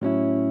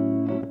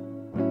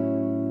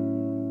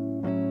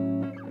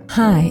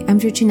Hi, I'm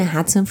Georgina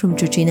Hudson from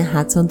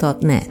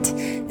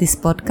georginahudson.net. This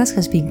podcast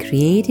has been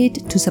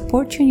created to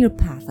support you in your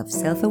path of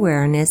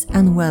self-awareness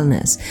and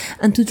wellness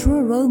and to draw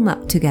a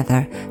roadmap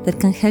together that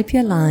can help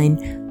you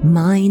align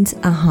mind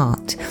and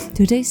heart.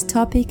 Today's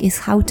topic is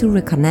how to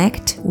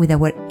reconnect with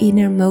our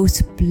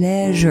innermost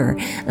pleasure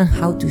and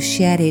how to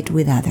share it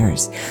with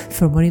others.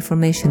 For more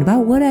information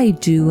about what I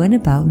do and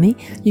about me,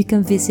 you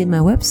can visit my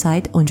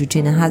website on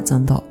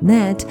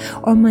georginahudson.net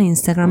or my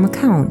Instagram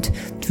account,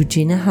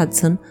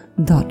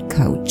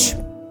 georginahudson.coach.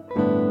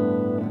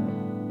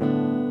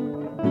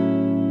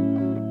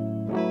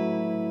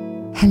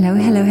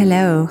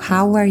 Hello.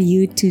 How are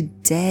you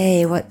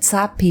today? What's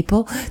up,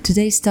 people?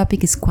 Today's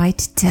topic is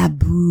quite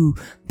taboo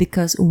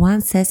because one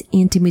says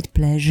intimate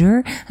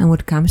pleasure and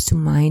what comes to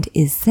mind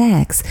is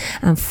sex.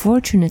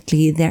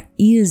 Unfortunately, there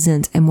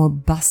isn't a more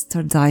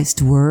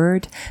bastardized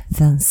word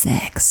than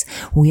sex.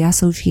 We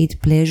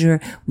associate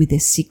pleasure with the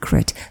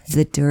secret,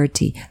 the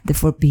dirty, the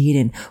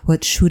forbidden,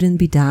 what shouldn't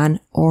be done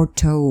or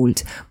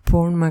told.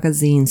 Porn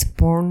magazines,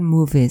 porn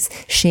movies,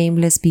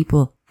 shameless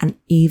people, and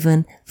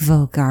even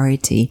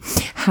vulgarity.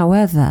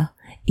 However,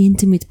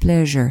 intimate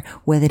pleasure,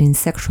 whether in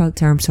sexual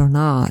terms or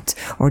not,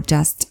 or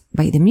just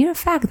by the mere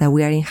fact that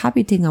we are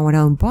inhabiting our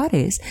own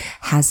bodies,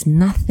 has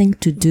nothing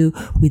to do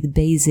with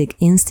basic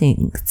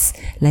instincts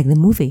like the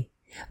movie,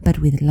 but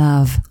with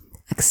love,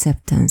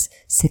 acceptance,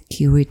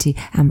 security,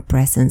 and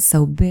presence.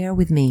 So bear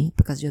with me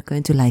because you're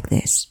going to like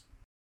this.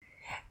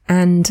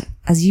 And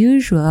as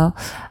usual,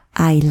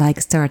 I like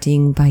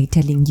starting by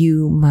telling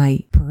you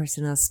my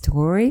personal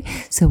story.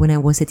 So when I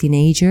was a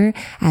teenager,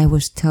 I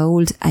was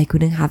told I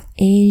couldn't have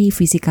any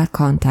physical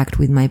contact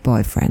with my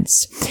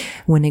boyfriends.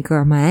 When a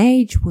girl my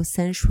age was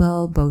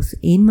sensual both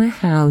in my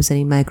house and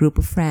in my group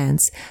of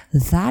friends,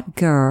 that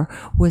girl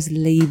was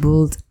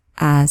labeled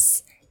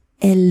as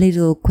a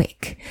little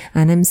quick.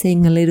 And I'm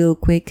saying a little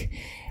quick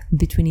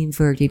between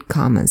inverted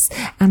commas.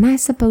 And I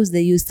suppose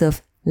the use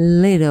of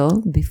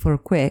little before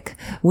quick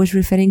was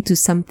referring to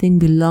something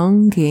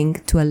belonging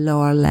to a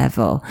lower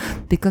level.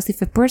 Because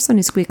if a person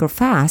is quick or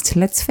fast,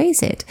 let's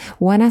face it,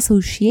 one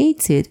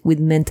associates it with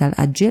mental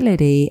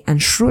agility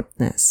and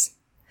shrewdness.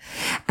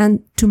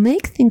 And to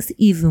make things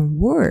even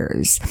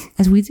worse,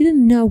 as we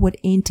didn't know what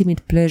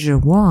intimate pleasure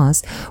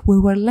was, we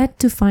were led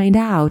to find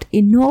out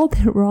in all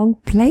the wrong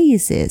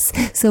places.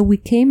 So we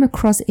came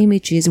across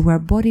images where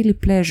bodily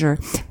pleasure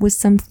was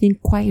something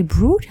quite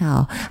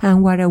brutal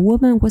and where a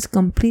woman was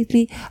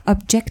completely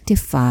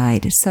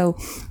objectified. So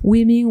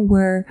women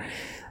were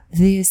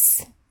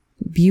this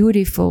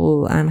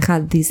beautiful and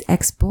had these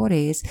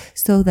ex-bodies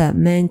so that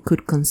men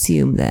could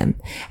consume them.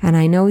 And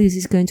I know this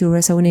is going to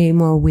resonate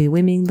more with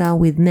women than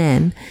with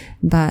men,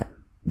 but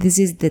this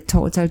is the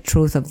total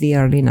truth of the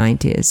early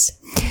 90s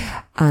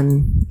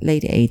and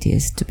late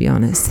 80s, to be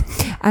honest.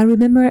 I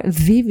remember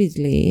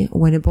vividly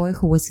when a boy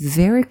who was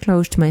very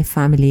close to my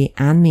family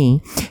and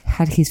me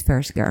had his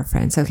first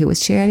girlfriend. So he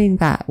was sharing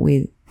that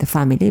with the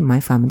family, my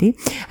family,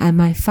 and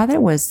my father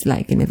was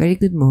like in a very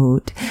good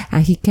mood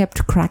and he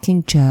kept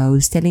cracking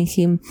jokes, telling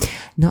him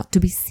not to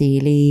be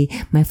silly.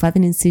 My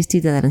father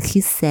insisted that at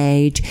his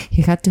age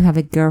he had to have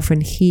a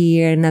girlfriend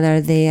here,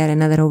 another there,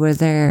 another over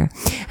there.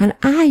 And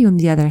I, on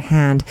the other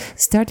hand,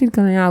 started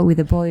going out with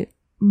a boy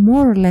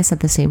more or less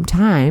at the same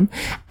time,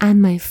 and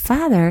my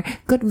father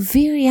got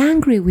very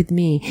angry with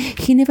me.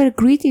 He never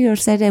greeted or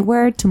said a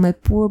word to my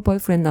poor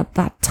boyfriend at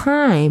that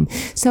time.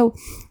 So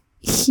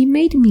he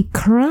made me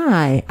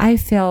cry. I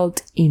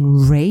felt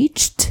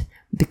enraged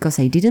because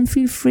I didn't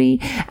feel free,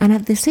 and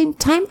at the same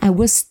time I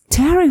was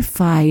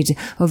terrified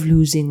of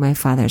losing my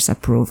father's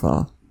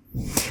approval.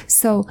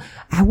 So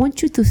I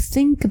want you to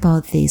think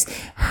about this.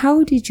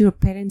 How did your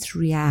parents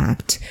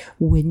react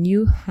when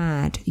you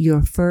had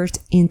your first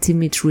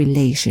intimate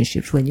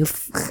relationships, when you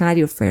had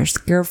your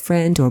first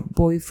girlfriend or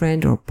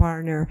boyfriend or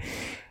partner?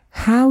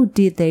 How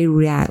did they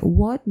react?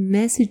 What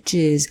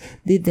messages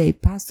did they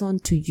pass on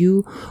to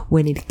you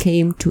when it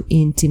came to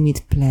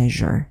intimate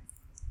pleasure?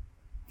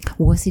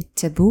 Was it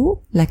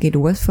taboo like it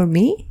was for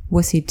me?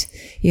 Was it,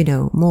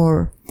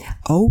 more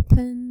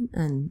open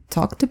and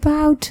talked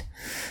about?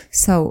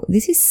 So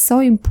this is so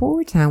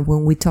important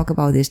when we talk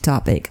about this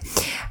topic.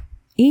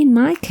 In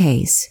my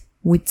case,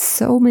 with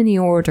so many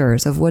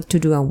orders of what to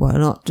do and what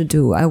not to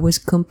do, I was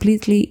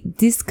completely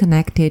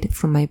disconnected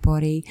from my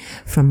body,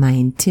 from my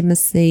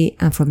intimacy,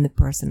 and from the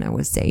person I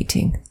was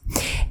dating.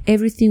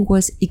 Everything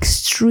was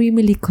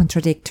extremely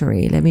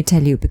contradictory, let me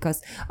tell you,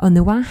 because on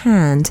the one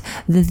hand,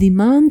 the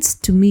demands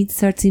to meet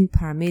certain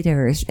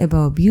parameters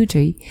about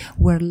beauty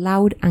were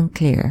loud and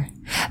clear.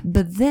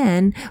 But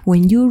then,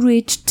 when you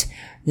reached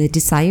the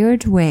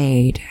desired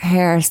weight,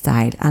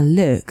 hairstyle, and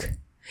look,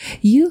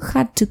 you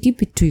had to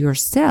keep it to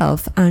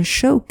yourself and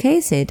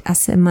showcase it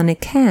as a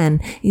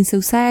mannequin in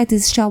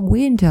society's shop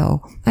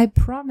window. I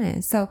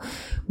promise. So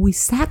we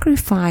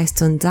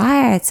sacrificed on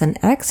diets and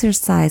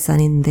exercise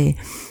and in the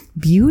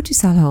beauty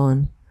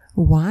salon.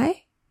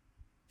 Why?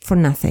 For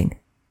nothing.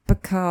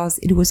 Because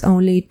it was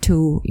only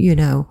to,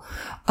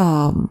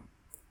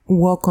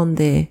 walk on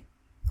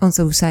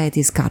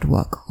society's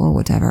catwalk or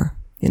whatever.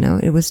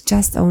 It was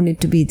just only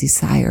to be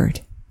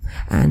desired.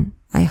 And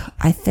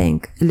I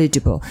think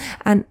eligible.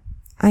 And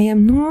I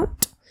am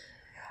not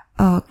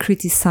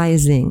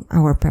criticizing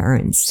our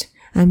parents.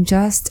 I'm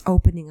just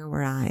opening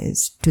our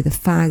eyes to the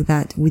fact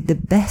that with the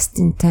best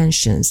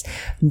intentions,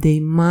 they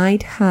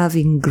might have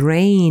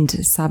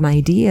ingrained some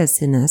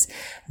ideas in us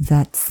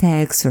that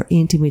sex or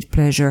intimate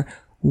pleasure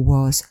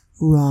was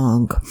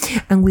wrong.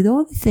 And with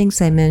all the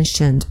things I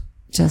mentioned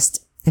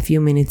just a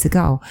few minutes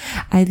ago,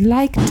 I'd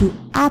like to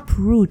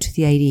uproot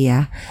the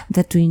idea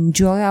that to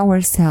enjoy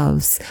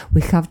ourselves,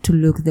 we have to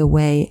look the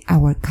way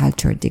our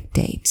culture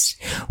dictates.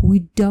 We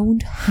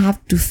don't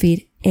have to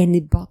fit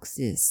any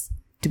boxes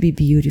to be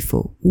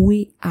beautiful.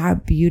 We are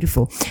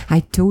beautiful. I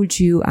told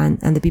you, and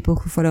the people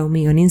who follow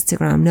me on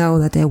Instagram know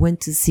that I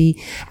went to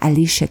see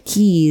Alicia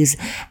Keys,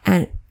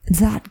 and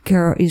that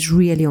girl is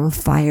really on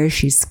fire.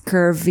 She's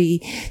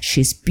curvy.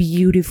 She's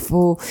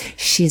beautiful.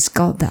 She's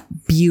got that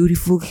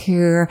beautiful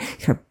hair,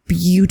 her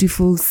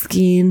beautiful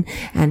skin,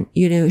 and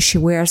she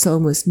wears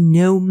almost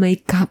no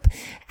makeup,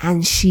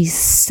 and she's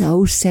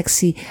so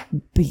sexy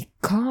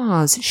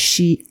because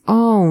she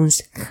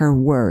owns her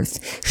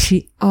worth.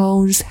 She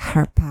owns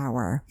her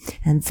power,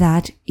 and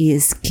that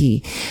is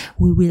key.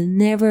 We will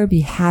never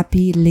be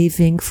happy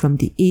living from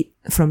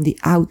the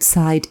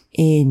outside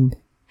in,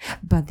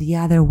 but the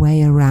other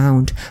way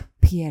around,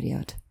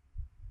 period.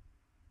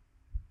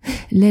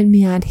 Let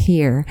me add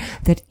here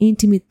that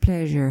intimate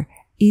pleasure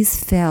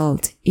is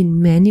felt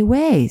in many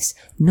ways,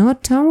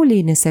 not only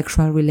in a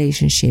sexual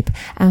relationship.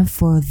 And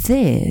for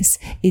this,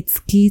 it's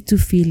key to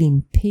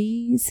feeling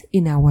peace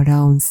in our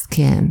own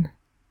skin.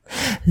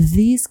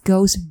 This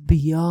goes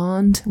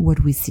beyond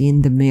what we see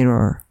in the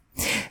mirror.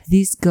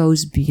 This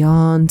goes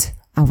beyond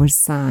our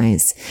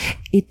size.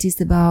 It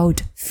is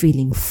about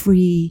feeling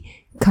free,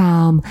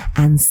 calm,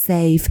 and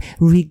safe,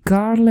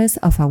 regardless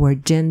of our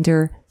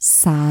gender,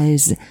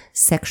 size,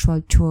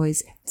 sexual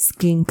choice,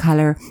 skin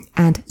color,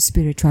 and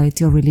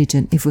spirituality or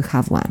religion, if we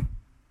have one.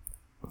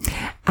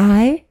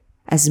 I,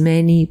 as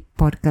many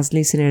podcast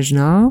listeners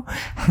know,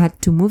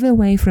 had to move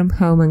away from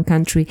home and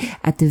country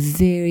at a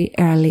very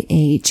early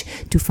age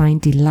to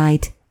find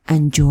delight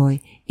and joy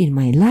in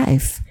my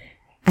life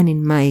and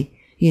in my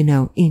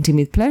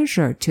intimate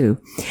pleasure too.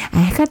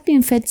 I had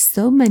been fed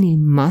so many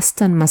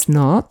must and must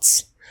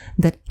nots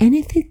that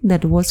anything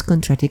that was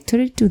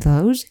contradictory to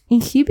those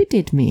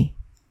inhibited me.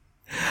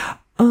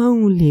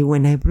 Only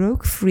when I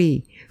broke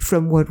free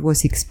from what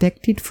was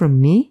expected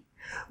from me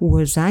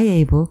was I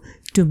able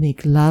to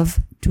make love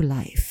to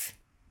life.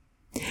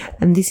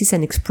 And this is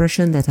an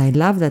expression that I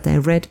love, that I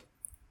read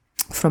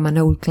from an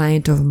old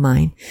client of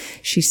mine.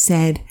 She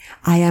said,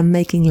 I am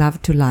making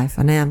love to life,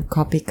 and I am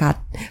copycat.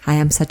 I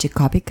am such a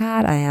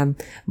copycat. I am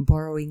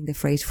borrowing the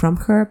phrase from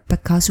her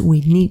because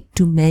we need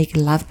to make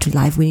love to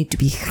life. We need to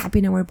be happy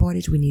in our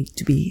bodies. We need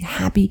to be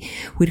happy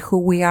with who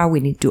we are. We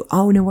need to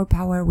own our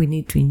power. We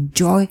need to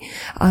enjoy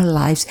our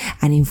lives.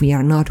 And if we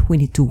are not, we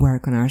need to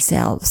work on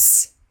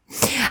ourselves.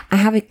 I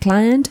have a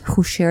client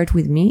who shared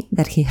with me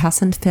that he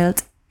hasn't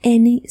felt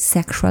any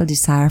sexual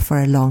desire for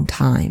a long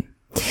time.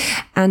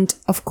 And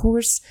of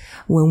course,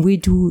 when we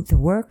do the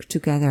work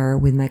together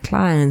with my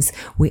clients,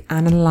 we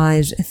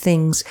analyze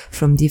things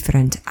from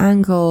different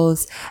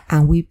angles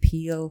and we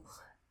peel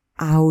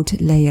out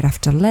layer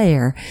after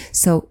layer.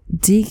 So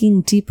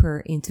digging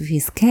deeper into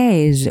his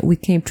case, we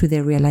came to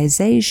the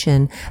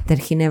realization that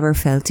he never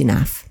felt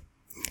enough.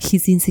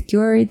 His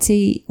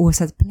insecurity was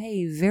at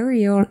play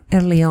very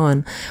early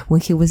on when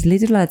he was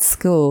little at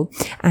school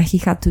and he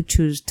had to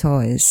choose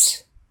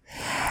toys.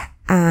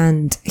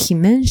 And he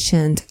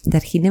mentioned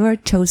that he never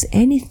chose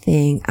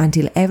anything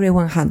until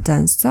everyone had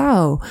done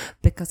so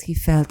because he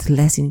felt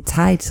less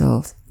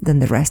entitled than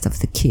the rest of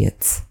the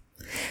kids.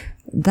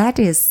 That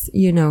is,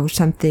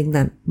 something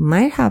that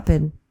might have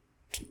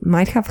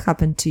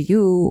happened to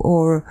you,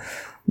 or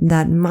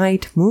that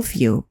might move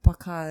you,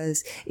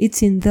 because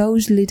it's in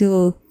those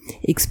little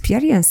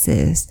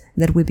experiences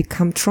that we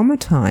become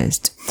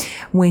traumatized.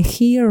 When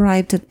he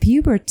arrived at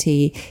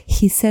puberty,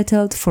 he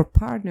settled for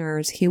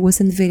partners he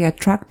wasn't very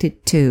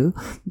attracted to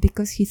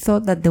because he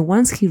thought that the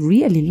ones he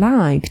really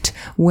liked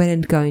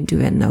weren't going to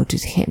even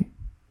notice him.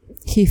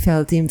 He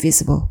felt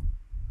invisible.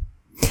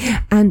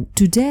 And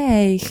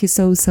today he's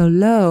so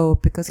low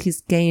because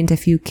he's gained a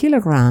few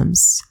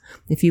kilograms,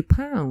 a few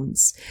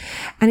pounds.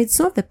 And it's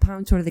not the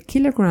pounds or the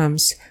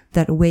kilograms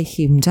that weigh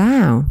him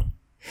down.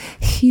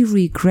 He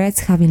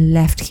regrets having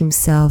left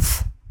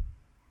himself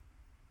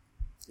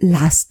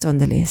last on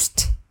the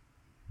list.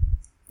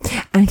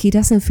 And he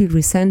doesn't feel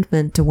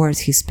resentment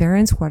towards his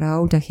parents who are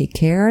old and he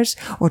cares,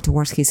 or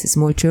towards his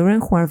small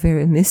children who are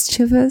very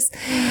mischievous,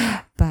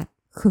 but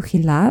who he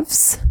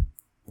loves.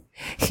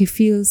 He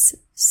feels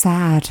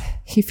sad,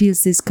 he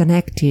feels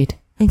disconnected,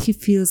 and he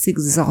feels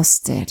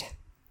exhausted.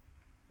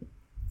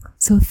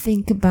 So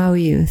think about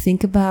you.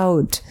 Think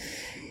about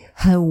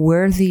how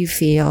worthy you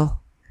feel.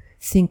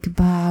 Think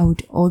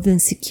about all the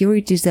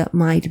insecurities that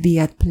might be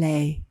at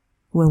play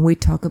when we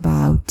talk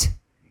about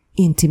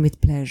intimate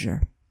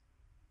pleasure.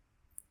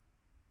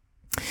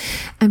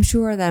 I'm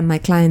sure that my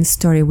client's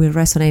story will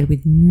resonate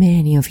with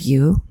many of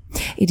you.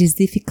 It is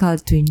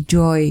difficult to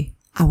enjoy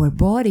our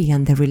body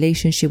and the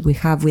relationship we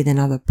have with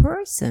another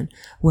person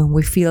when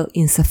we feel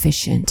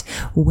insufficient,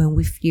 when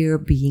we fear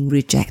being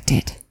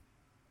rejected.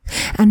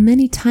 And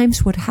many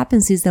times what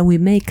happens is that we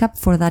make up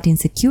for that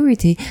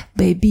insecurity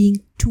by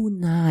being too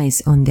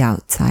nice on the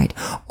outside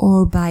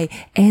or by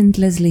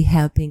endlessly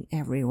helping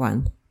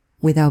everyone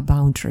without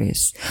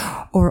boundaries,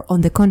 or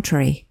on the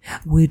contrary,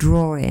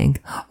 withdrawing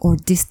or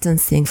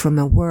distancing from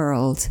a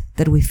world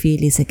that we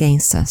feel is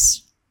against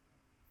us.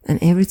 And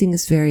everything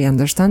is very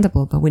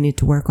understandable, but we need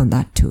to work on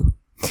that too.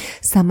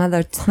 Some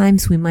other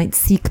times we might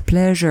seek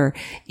pleasure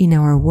in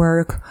our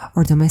work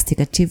or domestic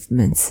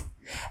achievements,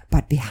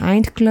 but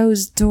behind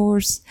closed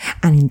doors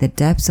and in the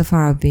depths of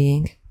our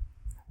being,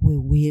 we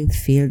will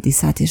feel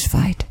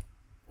dissatisfied.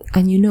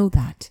 And you know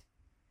that.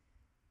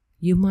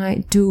 You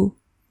might do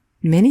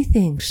many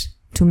things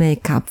to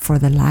make up for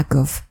the lack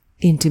of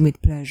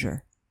intimate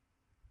pleasure.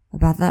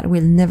 But that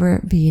will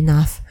never be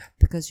enough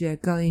because you are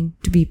going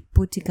to be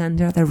putting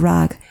under the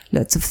rug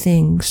lots of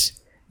things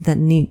that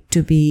need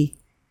to be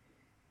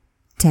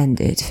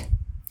tended.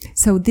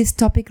 So this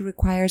topic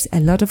requires a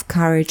lot of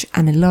courage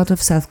and a lot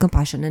of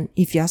self-compassion. And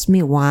if you ask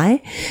me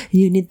why,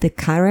 you need the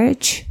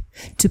courage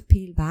to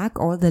peel back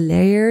all the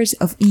layers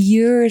of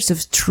years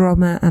of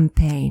trauma and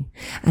pain,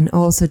 and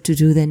also to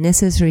do the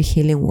necessary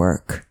healing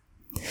work.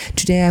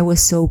 Today I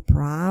was so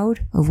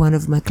proud of one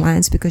of my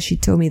clients because she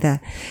told me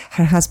that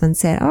her husband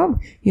said,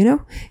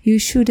 you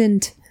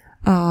shouldn't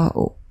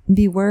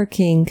be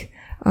working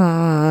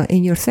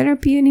in your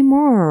therapy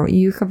anymore.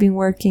 You have been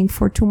working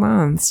for 2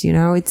 months,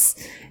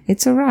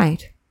 it's all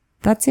right.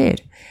 That's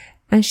it.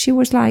 And she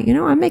was like,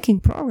 I'm making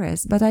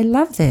progress, but I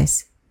love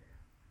this.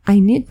 I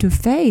need to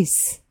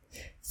face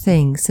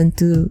things and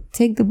to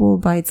take the bull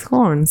by its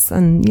horns.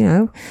 And,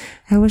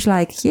 I was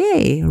like,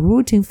 yay,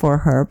 rooting for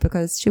her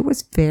because she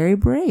was very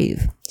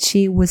brave.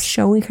 She was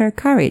showing her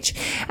courage.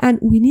 And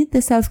we need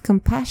the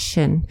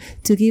self-compassion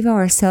to give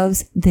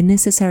ourselves the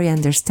necessary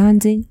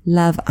understanding,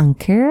 love, and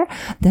care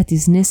that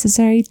is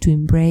necessary to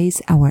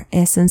embrace our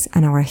essence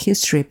and our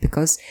history,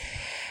 because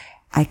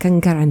I can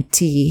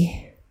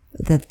guarantee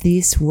that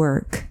this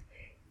work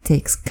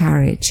takes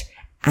courage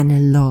and a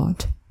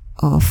lot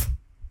of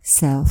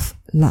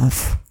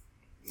self-love.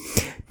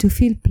 To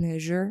feel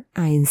pleasure,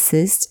 I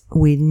insist,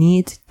 we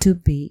need to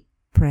be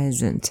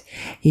present.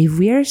 If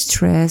we are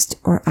stressed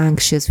or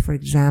anxious, for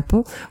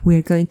example, we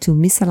are going to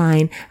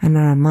misalign and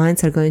our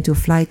minds are going to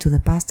fly to the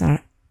past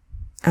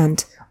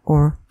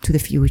or to the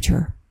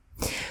future.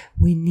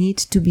 We need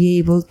to be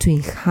able to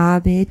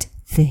inhabit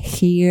the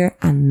here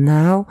and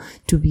now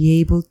to be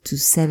able to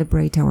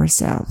celebrate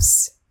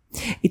ourselves.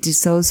 It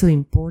is also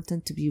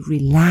important to be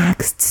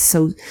relaxed,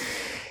 so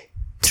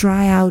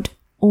try out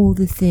all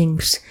the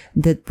things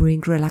that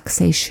bring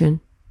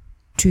relaxation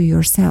to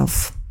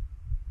yourself.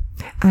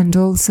 And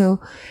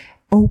also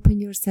open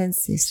your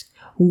senses.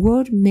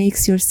 What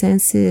makes your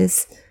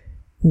senses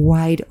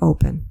wide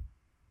open?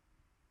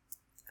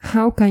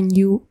 How can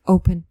you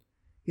open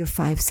your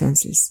 5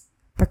 senses?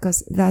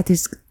 Because that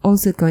is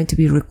also going to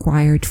be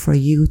required for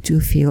you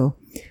to feel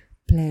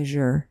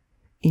pleasure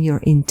in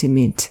your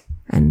intimate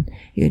and,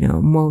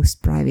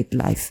 most private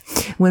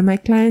life. When my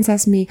clients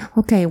ask me,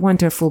 okay,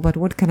 wonderful, but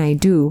what can I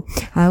do?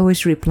 I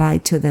always reply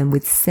to them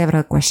with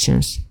several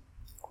questions.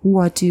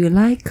 What do you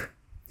like?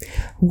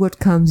 What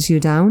calms you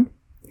down?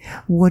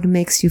 What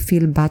makes you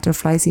feel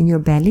butterflies in your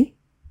belly?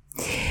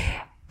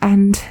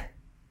 And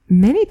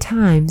many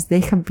times they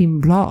have been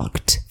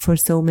blocked for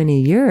so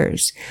many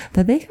years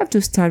that they have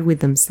to start with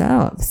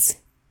themselves.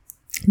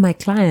 My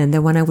client,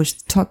 the one I was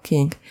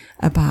talking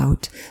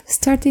about,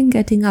 starting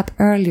getting up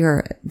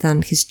earlier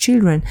than his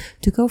children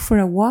to go for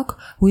a walk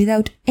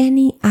without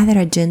any other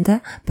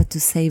agenda but to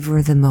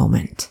savor the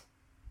moment.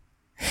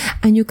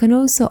 And you can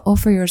also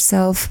offer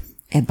yourself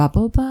a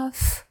bubble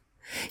bath.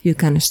 You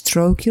can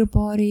stroke your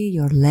body,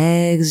 your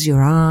legs,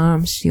 your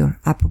arms, your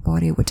upper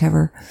body,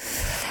 whatever.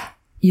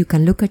 You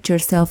can look at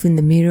yourself in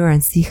the mirror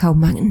and see how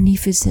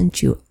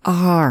magnificent you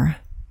are.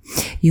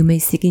 You may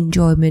seek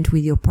enjoyment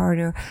with your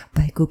partner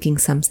by cooking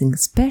something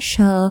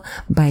special,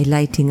 by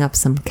lighting up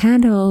some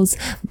candles,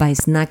 by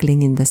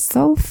snuggling in the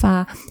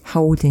sofa,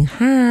 holding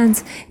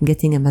hands,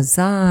 getting a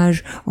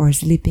massage, or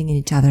sleeping in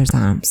each other's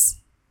arms.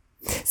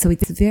 So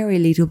it's very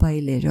little by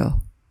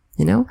little,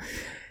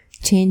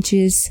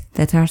 Changes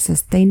that are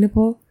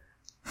sustainable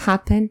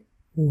happen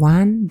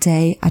one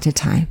day at a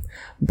time,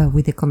 but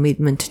with a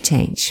commitment to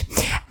change.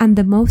 And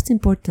the most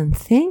important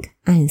thing,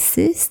 I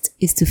insist,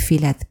 is to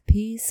feel at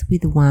peace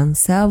with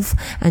oneself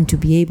and to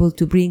be able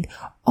to bring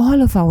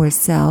all of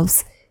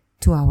ourselves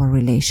to our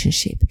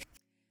relationship.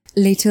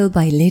 Little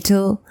by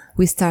little,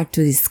 we start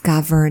to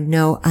discover,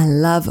 know,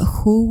 and love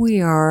who we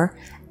are,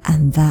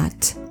 and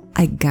that,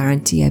 I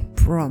guarantee, I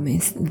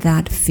promise,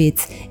 that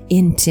fits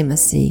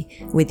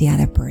intimacy with the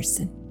other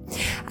person.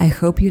 I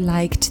hope you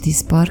liked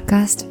this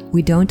podcast.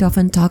 We don't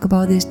often talk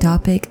about this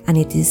topic, and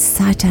it is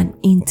such an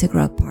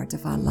integral part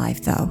of our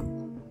life though.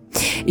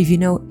 If you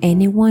know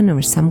anyone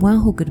or someone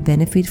who could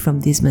benefit from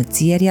this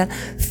material,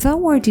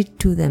 forward it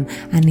to them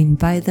and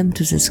invite them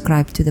to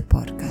subscribe to the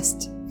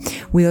podcast.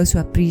 We also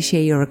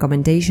appreciate your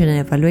recommendation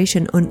and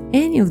evaluation on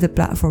any of the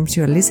platforms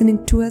you are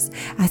listening to us,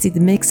 as it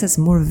makes us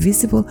more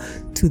visible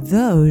to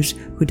those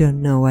who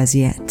don't know us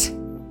yet.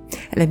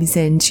 Let me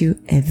send you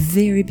a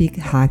very big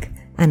hug,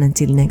 and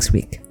until next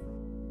week.